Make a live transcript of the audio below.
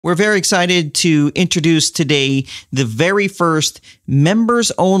We're very excited to introduce today the very first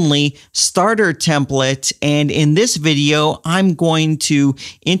members-only starter template. And in this video, I'm going to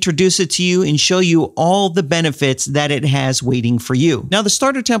introduce it to you and show you all the benefits that it has waiting for you. Now, the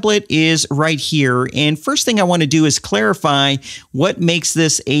starter template is right here. And first thing I want to do is clarify what makes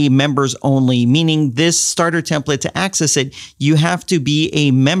this a members-only, meaning this starter template, to access it, you have to be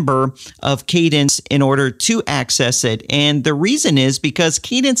a member of Kadence in order to access it. And the reason is because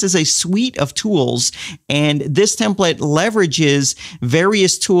Kadence is a suite of tools, and this template leverages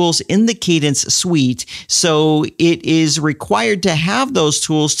various tools in the Kadence suite. So it is required to have those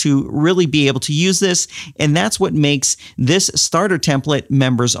tools to really be able to use this, and that's what makes this starter template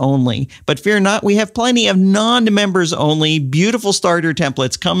members only. But fear not, we have plenty of non-members only beautiful starter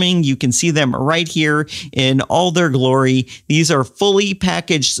templates coming. You can see them right here in all their glory. These are fully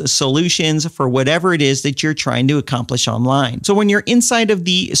packaged solutions for whatever it is that you're trying to accomplish online. So when you're inside of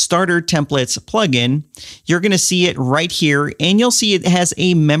the Starter Templates plugin, you're going to see it right here, and you'll see it has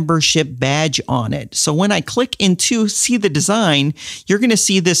a membership badge on it. So when I click into see the design, you're going to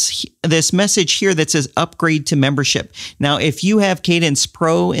see this message here that says upgrade to membership. Now, if you have Kadence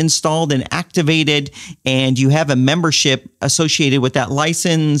Pro installed and activated, and you have a membership associated with that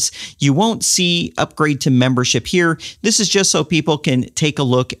license, you won't see upgrade to membership here. This is just so people can take a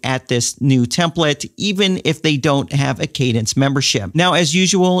look at this new template, even if they don't have a Kadence membership. Now, as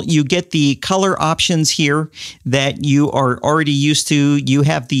usual, you get the color options here that you are already used to. You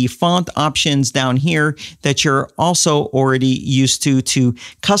have the font options down here that you're also already used to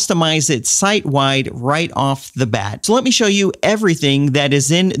customize it site-wide right off the bat. So let me show you everything that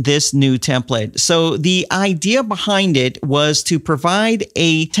is in this new template. So the idea behind it was to provide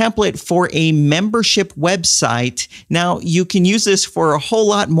a template for a membership website. Now, you can use this for a whole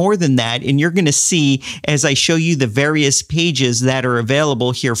lot more than that, and you're going to see as I show you the various pages that are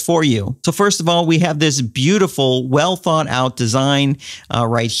available here for you. So first of all, we have this beautiful, well thought out design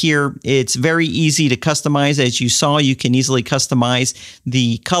right here. It's very easy to customize. As you saw, you can easily customize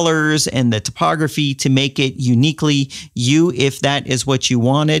the colors and the typography to make it uniquely you if that is what you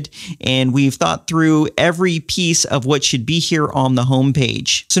wanted. And we've thought through every piece of what should be here on the home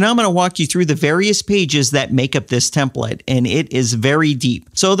page. So now I'm going to walk you through the various pages that make up this template, and it is very deep.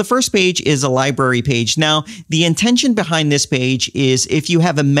 So the first page is a library page. Now, the intention behind this page is if you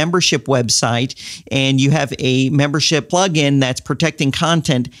have a membership website and you have a membership plugin that's protecting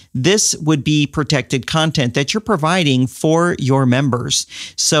content, this would be protected content that you're providing for your members.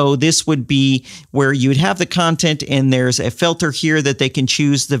 So this would be where you would have the content, and there's a filter here that they can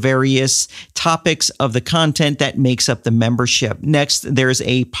choose the various topics of the content that makes up the membership. Next, there's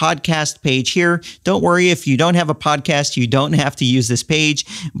a podcast page here. Don't worry, if you don't have a podcast, you don't have to use this page,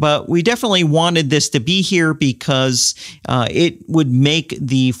 but we definitely wanted this to be here because it would make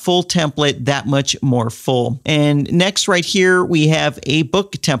the full template that much more full. And next right here, we have a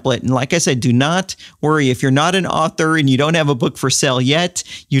book template. And like I said, do not worry if you're not an author and you don't have a book for sale yet,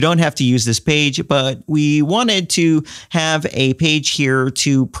 you don't have to use this page, but we wanted to have a page here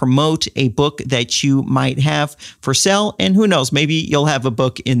to promote a book that you might have for sale. And who knows, maybe you'll have a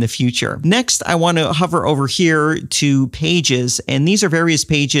book in the future. Next, I want to hover over here to pages. And these are various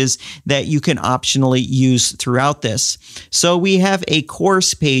pages that you can optionally use throughout this. So we have a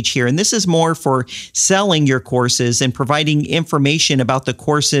course page here, and this is more for selling your courses and providing information about the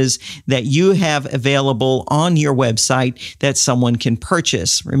courses that you have available on your website that someone can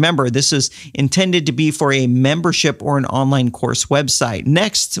purchase. Remember, this is intended to be for a membership or an online course website.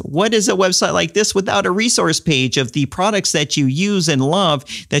 Next, what is a website like this without a resource page of the products that you use and love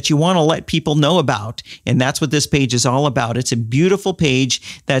that you want to let people know about? And that's what this page is all about. It's a beautiful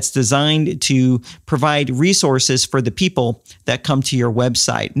page that's designed to provide resources for the people that come to your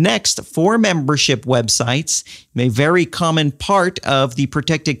website. Next, for membership websites, a very common part of the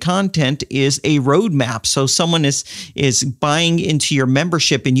protected content is a roadmap. So someone is buying into your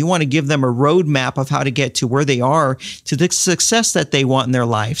membership and you want to give them a roadmap of how to get to where they are, to the success that they want in their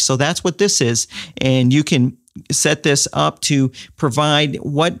life. So that's what this is. And you can set this up to provide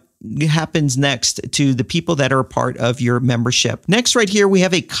what happens next to the people that are a part of your membership. Next, right here, we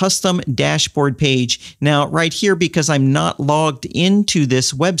have a custom dashboard page. Now, right here, because I'm not logged into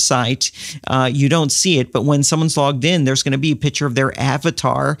this website, you don't see it, but when someone's logged in, there's going to be a picture of their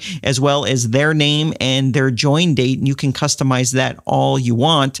avatar as well as their name and their join date, and you can customize that all you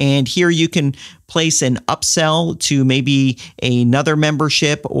want. And here you can place an upsell to maybe another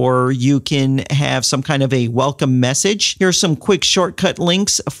membership, or you can have some kind of a welcome message. Here's some quick shortcut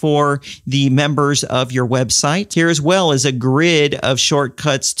links for the members of your website. Here as well is a grid of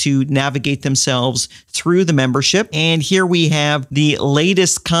shortcuts to navigate themselves through the membership. And here we have the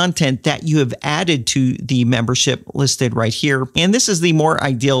latest content that you have added to the membership listed right here. And this is the more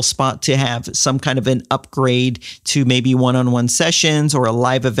ideal spot to have some kind of an upgrade to maybe one-on-one sessions or a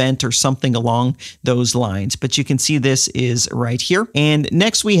live event or something along those lines. But you can see this is right here. And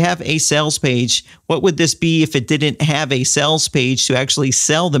next we have a sales page. What would this be if it didn't have a sales page to actually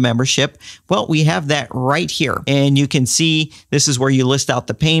sell the membership? Well, we have that right here. And you can see this is where you list out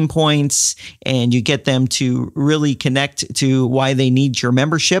the pain points and you get them to really connect to why they need your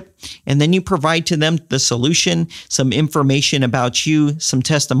membership. And then you provide to them the solution, some information about you, some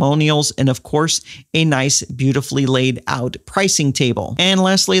testimonials, and of course, a nice, beautifully laid out pricing table. And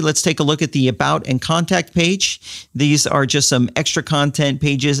lastly, let's take a look at the About and Contact page. These are just some extra content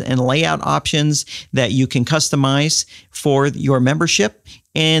pages and layout options that you can customize for your membership.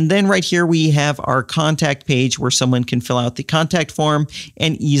 And then right here, we have our contact page where someone can fill out the contact form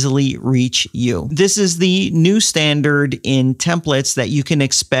and easily reach you. This is the new standard in templates that you can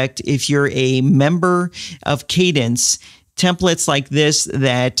expect if you're a member of Kadence. Templates like this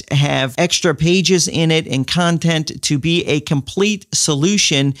that have extra pages in it and content to be a complete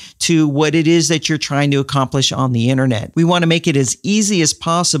solution to what it is that you're trying to accomplish on the internet. We want to make it as easy as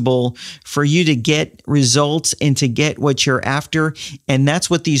possible for you to get results and to get what you're after. And that's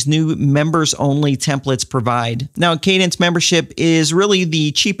what these new members only templates provide. Now, Kadence membership is really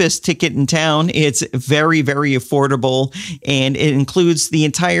the cheapest ticket in town. It's very, very affordable, and it includes the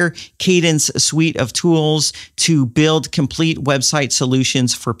entire Kadence suite of tools to build complete website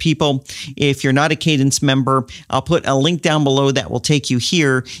solutions for people. If you're not a Kadence member, I'll put a link down below that will take you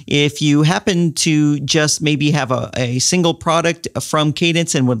here. If you happen to just maybe have a single product from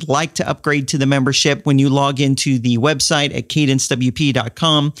Kadence and would like to upgrade to the membership, when you log into the website at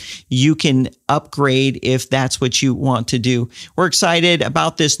kadencewp.com, you can upgrade if that's what you want to do. We're excited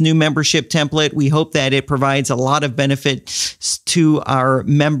about this new membership template. We hope that it provides a lot of benefits to our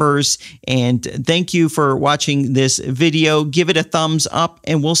members. And thank you for watching this video. Give it a thumbs up,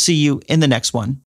 and we'll see you in the next one.